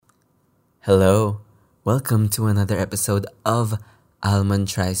Hello, welcome to another episode of Alman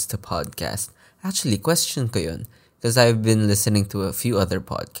Tries to Podcast. Actually, question ko yun because I've been listening to a few other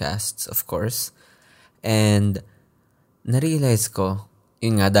podcasts, of course, and narealize ko,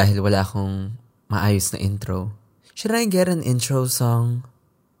 yun nga dahil wala akong maayos na intro. Should I get an intro song?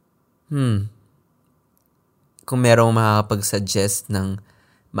 Kung merong makakapag-suggest ng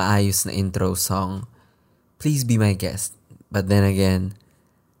maayos na intro song, please be my guest. But then again,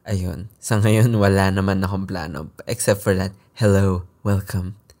 ayun, sa ngayon wala naman akong plano. Except for that, hello,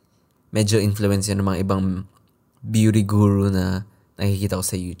 welcome. Medyo influence yun ng mga ibang beauty guru na nakikita ko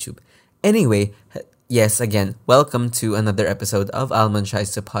sa YouTube. Anyway, yes, again, welcome to another episode of Alman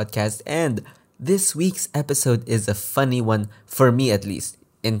Tries to Podcast. And this week's episode is a funny one, for me at least,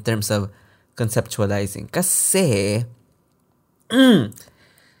 in terms of conceptualizing. Kasi,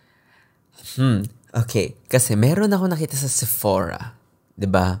 kasi meron ako nakita sa Sephora. 'Di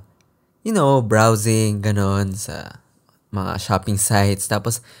ba? You know, browsing, ganon, sa mga shopping sites.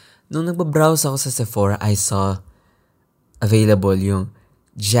 Tapos, nung nagbabrowse ako sa Sephora, I saw available yung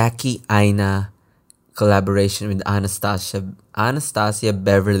Jackie Aina collaboration with Anastasia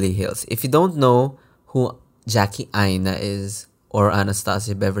Beverly Hills. If you don't know who Jackie Aina is or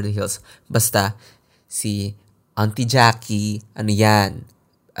Anastasia Beverly Hills, basta si Auntie Jackie,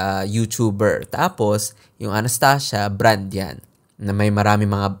 YouTuber. Tapos, yung Anastasia, brand yan na may marami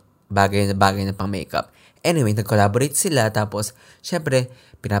mga bagay na pang makeup. Anyway, nag-collaborate sila. Tapos, syempre,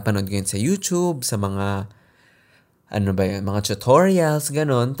 pinapanood ko yun sa YouTube, sa mga, mga tutorials,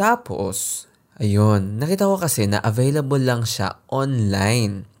 ganon. Tapos, ayun, nakita ko kasi na available lang siya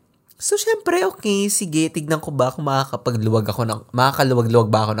online. So, syempre, okay, sige, tignan ko ba kung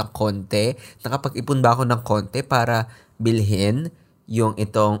makakaluwag-luwag ba ako ng konti? Nakapag-ipon ba ako ng konti para bilhin yung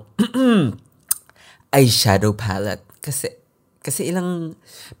itong eyeshadow palette? Kasi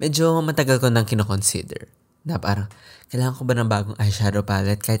medyo matagal ko nang kinoconsider na parang, kailangan ko ba ng bagong eyeshadow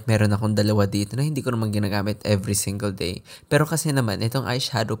palette kahit meron akong dalawa dito na hindi ko naman ginagamit every single day. Pero kasi naman, itong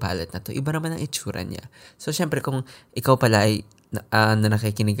eyeshadow palette na to, iba naman ang itsura niya. So, syempre, kung ikaw pala ay na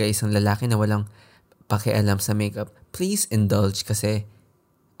nakikinig ay isang lalaki na walang pakialam sa makeup, please indulge kasi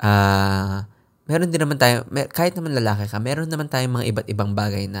meron din naman tayo, kahit naman lalaki ka, meron naman tayong mga iba't ibang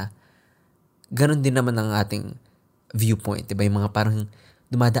bagay na ganun din naman ang ating viewpoint, diba? Yung mga parang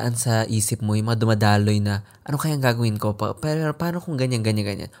dumadaan sa isip mo, yung mga dumadaloy na, ano kayang gagawin ko? Pero paano kung ganyan?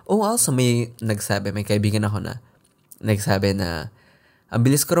 Oh, also, may kaibigan ako na nagsabi na, ang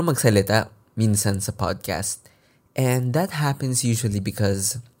bilis ko rin magsalita minsan sa podcast. And that happens usually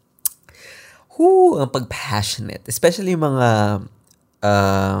because, ang pag-passionate. Especially yung mga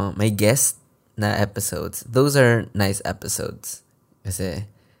may guest na episodes. Those are nice episodes. Kasi,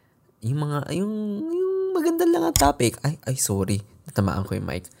 yung maganda lang ang topic. Sorry. Natamaan ko yung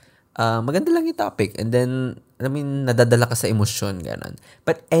mic. Maganda lang yung topic. And then, nadadala ka sa emosyon, gano'n.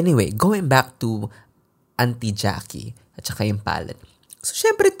 But anyway, going back to Auntie Jackie at saka yung palette. So,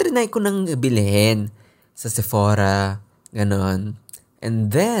 syempre, trinay ko nang bilhin sa Sephora, gano'n. And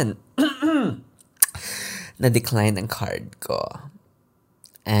then, na-decline ang card ko.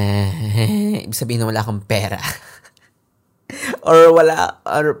 Ibig sabihin na wala akong pera.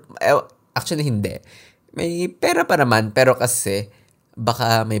 Actually, hindi. May pera pa naman, pero kasi,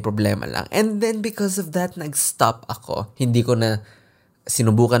 baka may problema lang. And then, because of that, nag-stop ako. Hindi ko na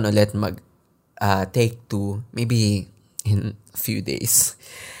sinubukan ulit take 2, maybe in a few days.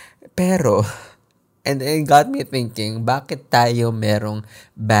 Pero, and it got me thinking, bakit tayo merong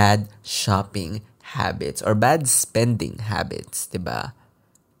bad shopping habits or bad spending habits, diba?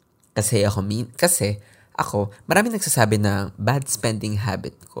 Kasi ako, maraming nagsasabi na bad spending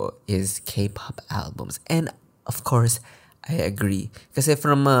habit ko is K-pop albums. And of course, I agree. Kasi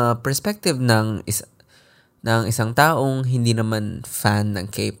from a perspective ng isang taong hindi naman fan ng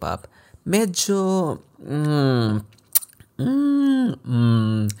K-pop, medyo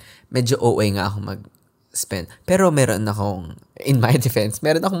medyo OA nga ako mag-spend. Pero in my defense,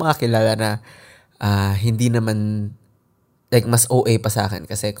 meron akong mga kilala na hindi naman, like, mas OA pa sa akin.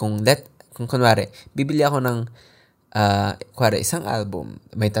 Kasi kung kunwari, bibili ako ng isang album,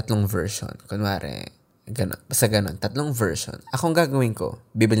 may 3 version. Kunwari, basta ganon, 3 version. Akong gagawin ko,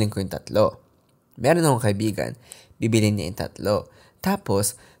 bibilin ko yung 3. Meron akong kaibigan, bibilin niya yung 3.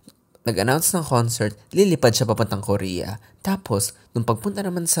 Tapos, nag-announce ng concert, lilipad siya papuntang Korea. Tapos, nung pagpunta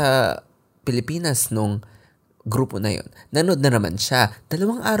naman sa Pilipinas nung grupo na yon, nanood na naman siya.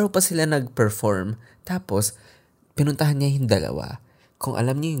 2 araw pa sila nag-perform. Tapos, pinuntahan niya yung 2. Kung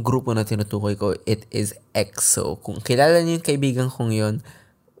alam niyo yung grupo na tinutukoy ko, it is EXO. Kung kilala niyo yung kaibigan kong yon,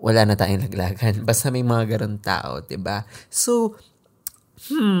 wala na tayong laglagan. Basta may mga ganun tao, diba? So,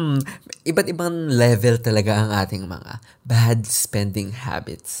 iba't ibang level talaga ang ating mga bad spending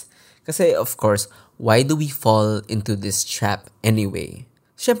habits. Kasi of course, why do we fall into this trap anyway?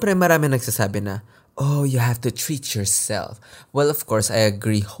 Siyempre, marami nagsasabi na, oh, you have to treat yourself. Well, of course, I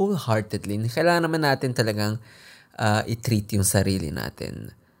agree wholeheartedly. Kailangan naman natin talagang i-treat yung sarili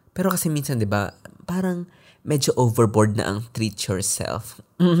natin. Pero kasi minsan, di ba, parang medyo overboard na ang treat yourself.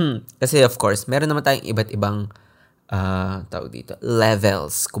 Kasi of course, meron naman tayong iba't ibang tawag dito,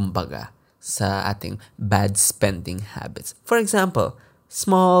 levels, kumbaga, sa ating bad spending habits. For example,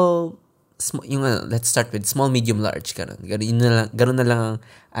 let's start with small, medium, large, ganun. Ganun na lang ang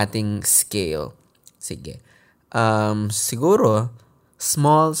ating scale. Sige. Siguro,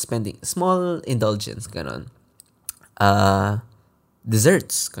 small spending, small indulgence, ganun.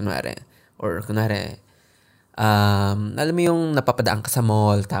 Desserts, kunwari. Or kunwari, alam mo yung napapadaan ka sa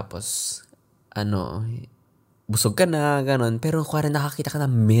mall, tapos, busog ka na, ganun. Pero kunwari nakakita ka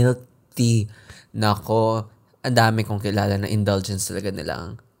ng milk tea. Nako, ang dami kong kilala na indulgence talaga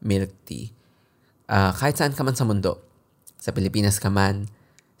nilang milk tea. Kahit saan ka man sa mundo. Sa Pilipinas ka man,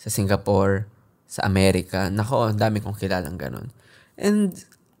 sa Singapore, sa Amerika. Nako, ang dami kong kilalang ganun. And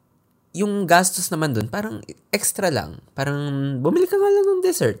yung gastos naman dun, parang extra lang. Parang bumili ka nga lang ng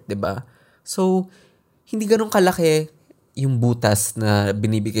dessert, diba? So, hindi ganun kalaki yung butas na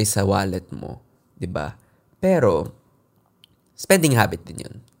binibigay sa wallet mo, diba? Pero, spending habit din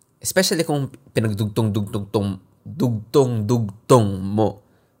yun. Especially kung pinagdugtong-dugtong mo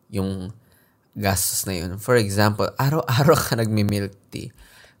yung gastos na yun. For example, araw-araw ka nagmi-milk tea.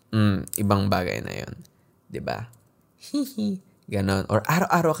 Ibang bagay na yun. Diba? Hihi. Ganon. Or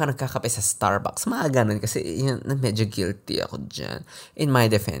araw-araw ka nagkakape sa Starbucks. Mga ganon. Kasi yun, medyo guilty ako dyan. In my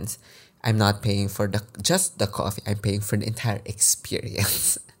defense, I'm not paying for just the coffee. I'm paying for the entire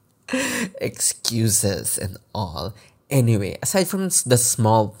experience. Excuses and all. Anyway, aside from the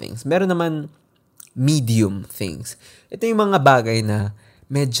small things, meron naman medium things. Ito yung mga bagay na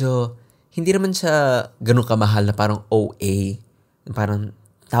medyo hindi naman siya ganun kamahal na parang OA. Parang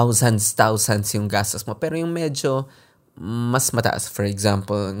thousands yung gastos mo. Pero yung medyo mas mataas. For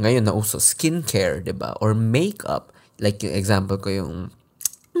example, ngayon na uso skincare, diba? Or makeup. Like yung example ko yung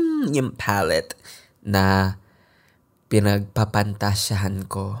palette na pinagpapantasyahan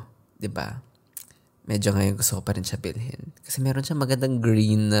ko. Diba? Medyo ngayon gusto ko pa rin siya bilhin. Kasi meron siya magandang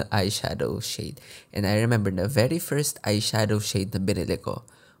green na eyeshadow shade. And I remember the very first eyeshadow shade na binili ko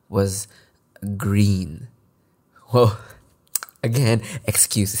was green. Wow. Again,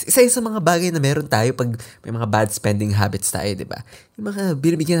 excuses. Isa sa mga bagay na meron tayo pag may mga bad spending habits tayo, di ba? Yung mga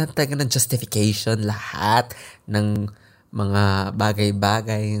binibigyan natin tayo ng justification, lahat ng mga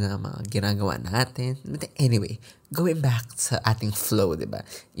bagay-bagay na mga ginagawa natin. Anyway, going back sa ating flow, di ba?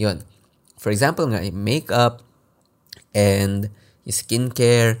 Yun. For example nga, yung makeup and yung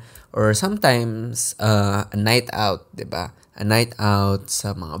skincare or sometimes a night out, di ba? A night out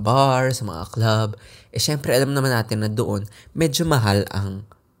sa mga bar, sa mga club. Syempre, alam naman natin na doon, medyo mahal ang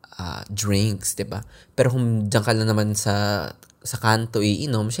drinks, di ba? Pero kung diyan ka lang naman sa kanto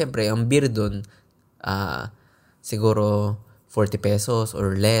iinom, syempre, ang beer doon, siguro 40 pesos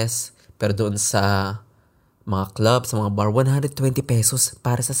or less. Pero doon sa mga club, sa mga bar, 120 pesos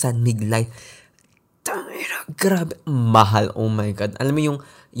para sa San Mig Light. Tangina, grabe, mahal. Oh my God. Alam mo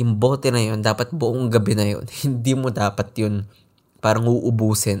yung bote na yun, dapat buong gabi na yun. Hindi mo dapat yun parang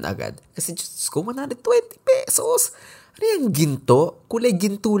uubusin agad. Kasi just ko, 120 pesos. Ano yan, ginto? Kulay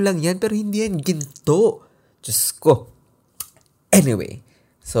ginto lang yan, pero hindi yan ginto. Just ko. Anyway,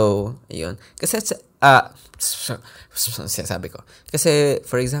 so, ayun. Kasi, sabi ko. Kasi,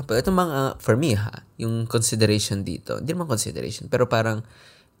 for example, itong mga, for me yung consideration dito, hindi naman consideration, pero parang,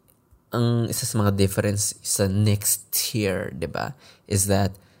 ang isa sa mga difference sa next tier, diba, is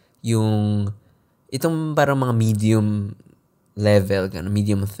that, itong parang mga medium level,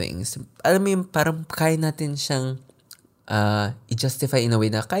 medium things, alam mo yung parang kaya natin siyang, i-justify in a way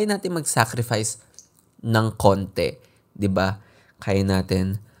na kaya natin mag-sacrifice ng konti, diba? Kaya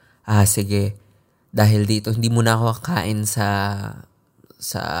natin, sige, dahil dito, hindi muna ako kakain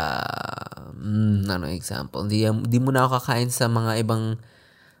example, hindi muna ako kakain sa mga ibang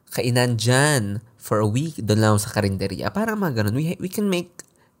kainan dyan for a week, doon lang sa karinderya. Parang mga ganun. We can make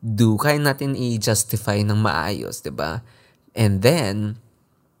do. Kaya natin i-justify ng maayos, diba? And then,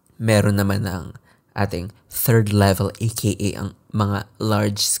 meron naman ang ating third level, aka ang mga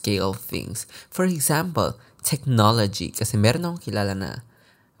large-scale things. For example, technology. Kasi meron akong kilala na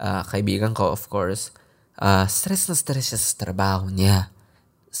kaibigan ko, of course, stress na stress siya sa trabaho niya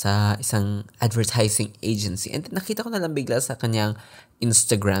sa isang advertising agency. And nakita ko na lang bigla sa kanyang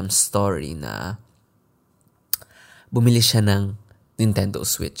Instagram story na bumili siya ng Nintendo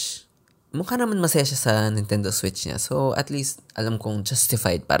Switch. mukha naman masaya siya sa Nintendo Switch niya. So, at least, alam kong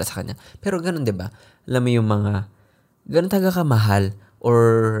justified para sa kanya. Pero ganun, di ba? Alam mo yung mga, ganun talaga kamahal, or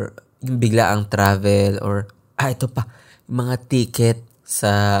yung bigla ang travel, or, ito pa, yung mga ticket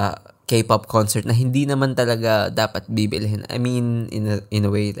sa K-pop concert na hindi naman talaga dapat bibilhin. I mean, in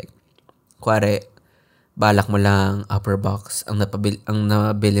a way, like, kuwari, balak mo lang upper box, ang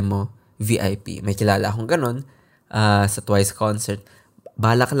nabili mo, VIP. May kilala akong ganun, sa Twice concert.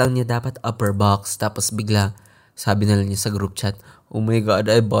 Balak lang niya dapat upper box, tapos bigla, sabi na lang niya sa group chat, oh my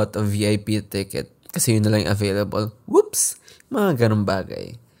God, I bought a VIP ticket kasi yun na lang yung available. Whoops! Mga ganun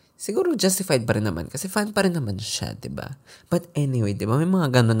bagay. Siguro justified pa rin naman kasi fan pa rin naman siya, diba? But anyway, diba? May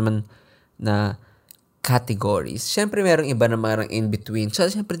mga ganun naman na categories. Siyempre, merong iba na marang in between. So,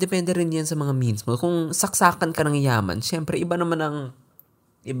 siyempre, depende rin yan sa mga means mo. Kung saksakan ka ng yaman, siyempre, iba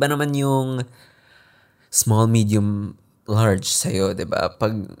naman yung small, medium, large sa'yo, diba?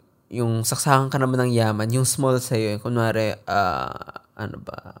 Pag yung saksakan ka naman ng yaman, yung small sa'yo, kunwari,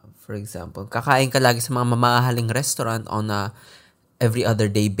 for example, kakain ka lagi sa mga mamahaling restaurant on a every other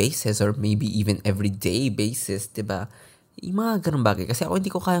day basis or maybe even every day basis, diba? Yung mga ganun bagay. Kasi ako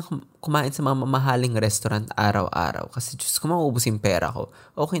hindi ko kaya kumain sa mga mamahaling restaurant araw-araw. Kasi Diyos ko, mauubos yung pera ko.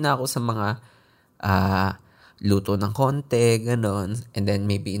 Okay na ako sa mga luto ng konti, ganon. And then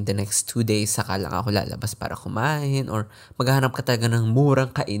maybe in the next 2 days, saka lang ako lalabas para kumain. Or maghahanap ka talaga ng murang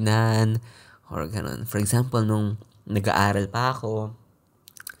kainan. Or ganon. For example, nung nag-aaral pa ako,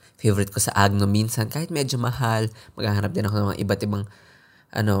 favorite ko sa Agno minsan, kahit medyo mahal, maghahanap din ako ng mga iba't ibang,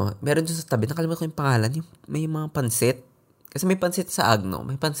 meron dun sa tabi, nakalimutan ko yung pangalan, yung, may mga pansit. Kasi may pansit sa Agno,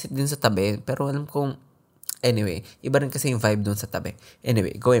 may pansit din sa tabi, pero alam kong, anyway, iba rin kasi yung vibe dun sa tabi.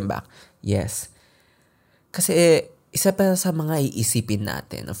 Anyway, going back, yes. Kasi, isa pa sa mga iisipin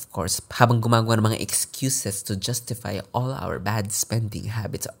natin, of course, habang gumagawa ng mga excuses to justify all our bad spending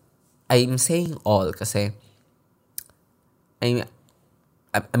habits. I'm saying all kasi,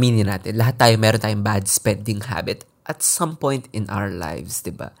 aminin natin, lahat tayo meron tayong bad spending habit at some point in our lives,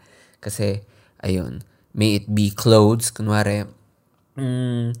 diba? Kasi, ayun, may it be clothes, kunwari,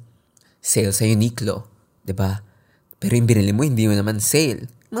 sale sa Uniqlo, diba? Pero yung binili mo, hindi mo naman sale.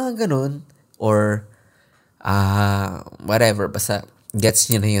 Mga ganun. Or, whatever, basta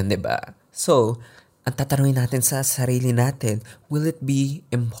gets nyo na yun, diba? So, ang tatanungin natin sa sarili natin, will it be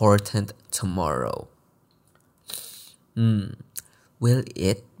important tomorrow? Will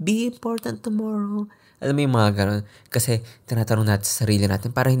it be important tomorrow? Alam mo yung mga ganun. Kasi tinatanong natin sa sarili natin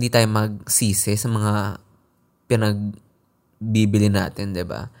para hindi tayo magsisi sa mga pinagbibili natin,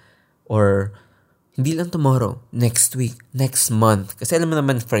 diba? Or, hindi lang tomorrow, next week, next month. Kasi alam mo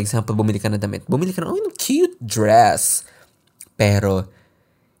naman, for example, bumili ka na damit. Bumili ka na, cute dress. Pero,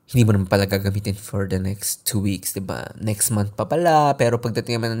 hindi mo naman pala gagamitin for the next 2 weeks, diba? Next month pa pala. Pero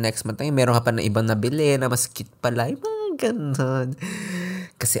pagdating naman ng next month, meron ka pa na ibang nabili na mas cute pala. Yung mga ganun.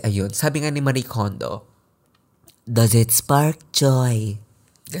 Kasi ayun, sabi nga ni Marie Kondo, does it spark joy?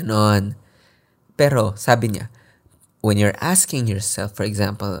 Ganon. Pero, sabi niya, when you're asking yourself, for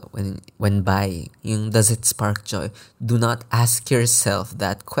example, when buying, yung does it spark joy, do not ask yourself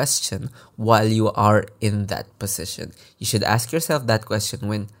that question while you are in that position. You should ask yourself that question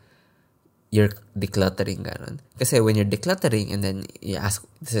when you're decluttering, ganon. Kasi when you're decluttering and then you ask,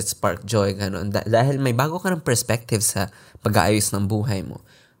 does it spark joy, ganon. Dahil may bago ka ng perspective sa pag-aayos ng buhay mo,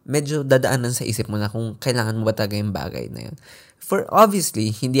 medyo dadaanan sa isip mo na kung kailangan mo ba talaga yung bagay na yun. For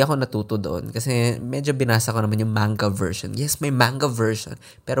obviously, hindi ako natuto doon kasi medyo binasa ko naman yung manga version. Yes, may manga version,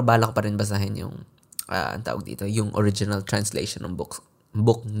 pero balak pa rin basahin yung, ang tawag dito, yung original translation ng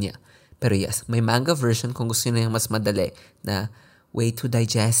book niya. Pero yes, may manga version kung gusto nyo yung mas madali na way to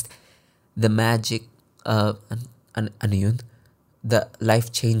digest the magic of, ano yun? The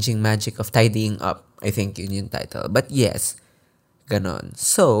life-changing magic of tidying up. I think yun yung title. But yes, ganon.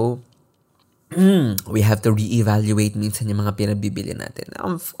 So, we have to reevaluate minsan yung mga pinabibili natin.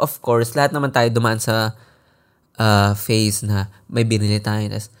 Of course, lahat naman tayo dumaan sa phase na may binili tayo.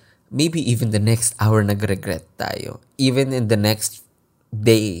 Maybe even the next hour nag-regret tayo. Even in the next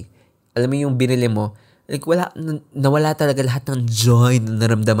day. Alam mo yung binili mo, like nawala talaga lahat ng joy na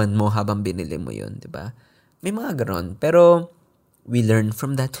naramdaman mo habang binili mo yun, di ba? May mga ganon. Pero, we learn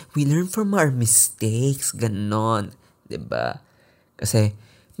from that. We learn from our mistakes. Ganon. Di ba? Kasi,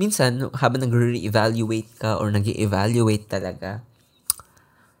 minsan, habang nag-re-evaluate ka or nag-evaluate talaga,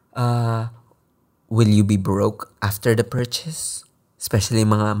 will you be broke after the purchase? Especially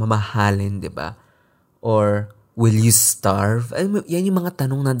mga mamahalin, di ba? Or, will you starve? Yan yung mga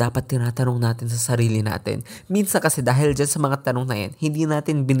tanong na dapat tinatanong natin sa sarili natin. Minsan kasi dahil dyan sa mga tanong na yan, hindi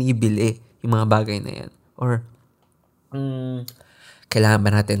natin binibili yung mga bagay na yan. Or, kailangan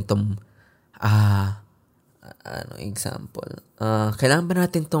ba natin itong Example? Kailangan ba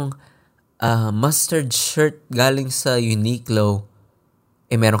natin tong mustard shirt galing sa Uniqlo?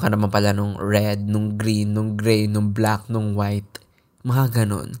 Meron ka naman pala nung red, nung green, nung gray, nung black, nung white. Mga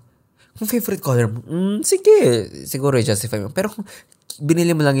ganun. Kung favorite color mo, sige, siguro i-justify mo. Pero kung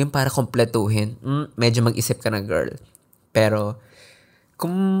binili mo lang yun para kompletuhin, medyo mag-isip ka na, girl. Pero,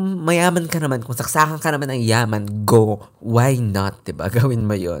 kung mayaman ka naman, kung saksakan ka naman ng yaman, go. Why not, diba? Gawin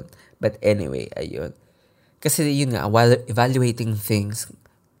mo yun. But anyway, ayun. Kasi yun nga, while evaluating things,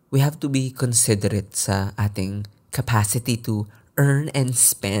 we have to be considerate sa ating capacity to earn and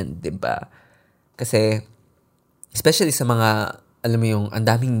spend, diba? Kasi, especially sa mga, alam mo yung, ang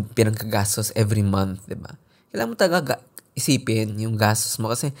daming pinangkagastos every month, diba? Kailangan mo talaga isipin yung gastos mo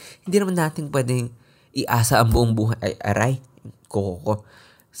kasi hindi naman natin pwedeng iasa ang buong buhay.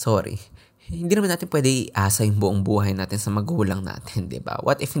 Sorry. Hindi naman natin pwede iasa yung buong buhay natin sa magulang natin, diba?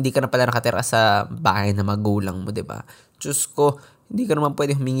 What if hindi ka na pala nakatira sa bahay na magulang mo, diba? Diyos ko, hindi ka naman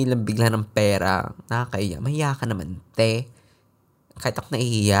pwede humingi lang bigla ng pera. Nakakaya. Mahiya ka naman, te. Kahit ako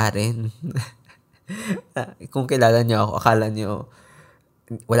naihiya rin. Kung kilala niyo ako, akala niyo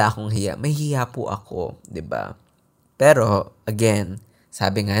wala akong hiya. May hiya po ako, 'di ba? Pero again,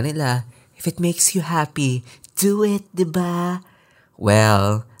 sabi nga nila, if it makes you happy, do it, 'di ba?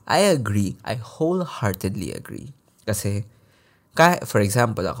 Well, I agree. I wholeheartedly agree. Kasi for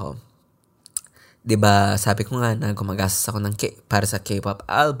example ako, 'di ba, sabi ko nga na gumagastos ako ng para sa K-pop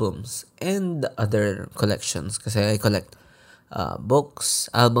albums and other collections kasi I collect books,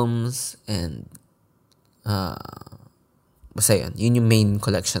 albums, and basta yun yung main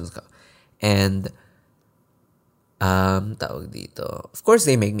collections ko. And tawag dito, of course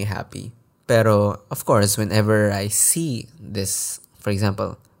they make me happy, pero of course whenever I see this, for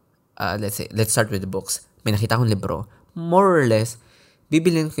example, let's start with the books. May nakita akong libro, more or less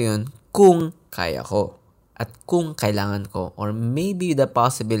bibilin ko yun kung kaya ko at kung kailangan ko, or maybe the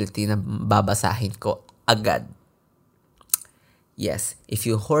possibility na babasahin ko agad. Yes, if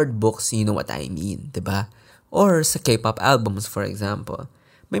you hoard books, you know what I mean, 'di ba? Or sa K-pop albums, for example,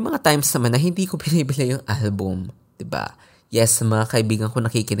 may mga times naman na hindi ko binibili yung album, 'di ba? Yes, sa mga kaibigan ko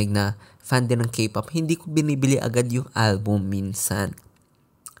nakikinig na fan din ng K-pop, hindi ko binibili agad yung album minsan.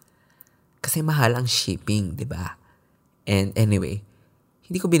 Kasi mahal ang shipping, 'di ba? And anyway,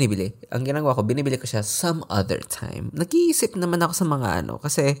 hindi ko binibili. Ang ginagawa ko, binibili ko siya some other time. Nag-iisip naman ako sa mga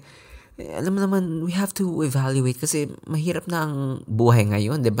kasi alam mo naman, we have to evaluate kasi mahirap na ang buhay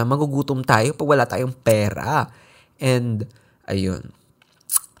ngayon, 'di ba? Magugutom tayo pag wala tayong pera. And ayun.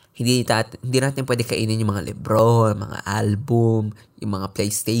 Hindi natin pwede kainin yung mga libro, mga album, yung mga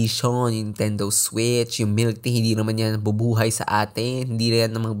PlayStation, yung Nintendo Switch, yung milk tea, hindi naman yan bubuhay sa atin. Hindi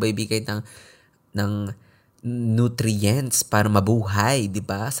yan naman magbibigay ng nutrients para mabuhay, 'di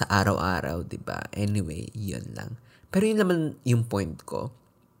ba? Sa araw-araw, 'di ba? Anyway, yun lang. Pero yun naman yung point ko.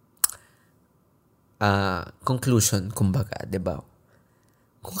 Conclusion, kumbaga, 'di ba?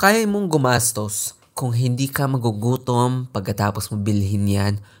 Kung kaya mong gumastos, kung hindi ka magugutom pagkatapos mo bilhin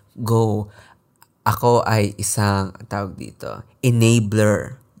 'yan, go. Ako ay isang tawag dito,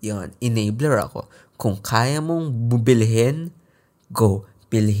 enabler. 'Yon, enabler ako. Kung kaya mong bubilhin, go,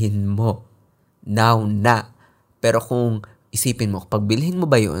 bilhin mo. Now na. Pero kung isipin mo, pag bilhin mo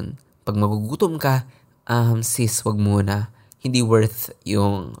ba 'yon, pag magugutom ka, sis, wag muna. Hindi worth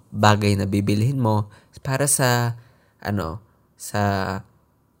yung bagay na bibilhin mo para sa sa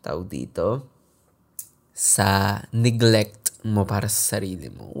tawag dito, sa neglect mo para sa sarili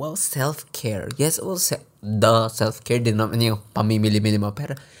mo. Well, self-care. Yes, well, self-care din naman yung pamimili-mili mo.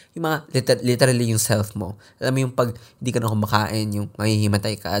 Pero yung mga literally yung self mo. Alam mo yung pag hindi ka na kumakain, yung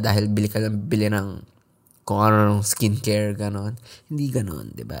mahihimatay ka dahil bili ng kung ano ng skincare, ganon. Hindi ganon,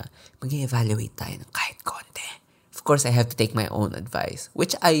 di ba? Mag-evaluate tayo ng kahit konti. Of course, I have to take my own advice,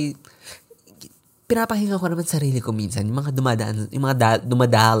 which pinapahinga ko naman sarili ko minsan, yung mga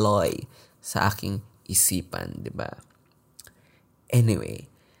dumadaloy sa aking isipan, di ba? Anyway,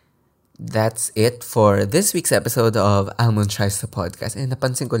 that's it for this week's episode of Almond Tries the Podcast. And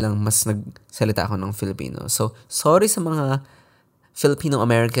napansin ko lang, mas nagsalita ako ng Filipino. So, sorry sa mga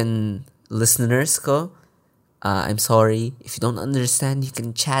Filipino-American listeners ko. I'm sorry. If you don't understand, you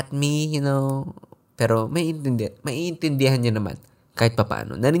can chat me, Pero maiintindihan niyo naman kahit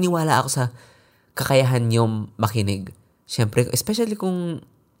papaano. Naniniwala ako sa kakayahan niyo makinig. Siyempre, especially kung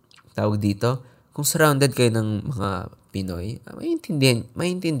tawag dito, kung surrounded kayo ng mga Pinoy,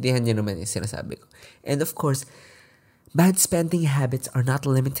 maiintindihan niyo naman yung sinasabi ko. And of course, bad spending habits are not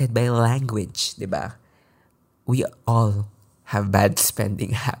limited by language, di ba? We all have bad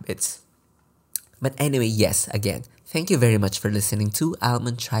spending habits. But anyway, yes, again, thank you very much for listening to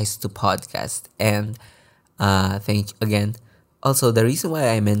Almond Tries to Podcast. And thank you again. Also, the reason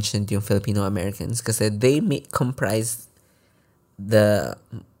why I mentioned yung Filipino Americans kasi they comprise the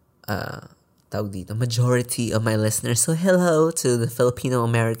tawag dito, majority of my listeners. So hello to the Filipino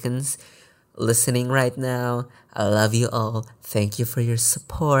Americans listening right now. I love you all. Thank you for your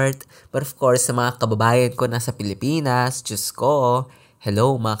support. But of course, sa mga kababayan ko nasa Pilipinas, Diyos ko,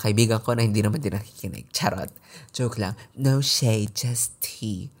 hello mga kaibigan ko na hindi naman din nakikinig. Charot. Joke lang. No shade, just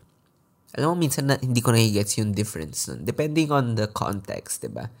tea. Alam mo, minsan na hindi ko nagigets yung difference nun. Depending on the context,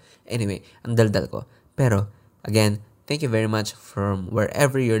 diba? Anyway, ang daldal ko. Pero, again, thank you very much from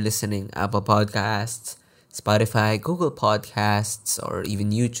wherever you're listening. Apple Podcasts, Spotify, Google Podcasts, or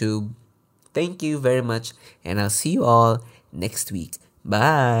even YouTube. Thank you very much, and I'll see you all next week.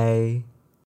 Bye!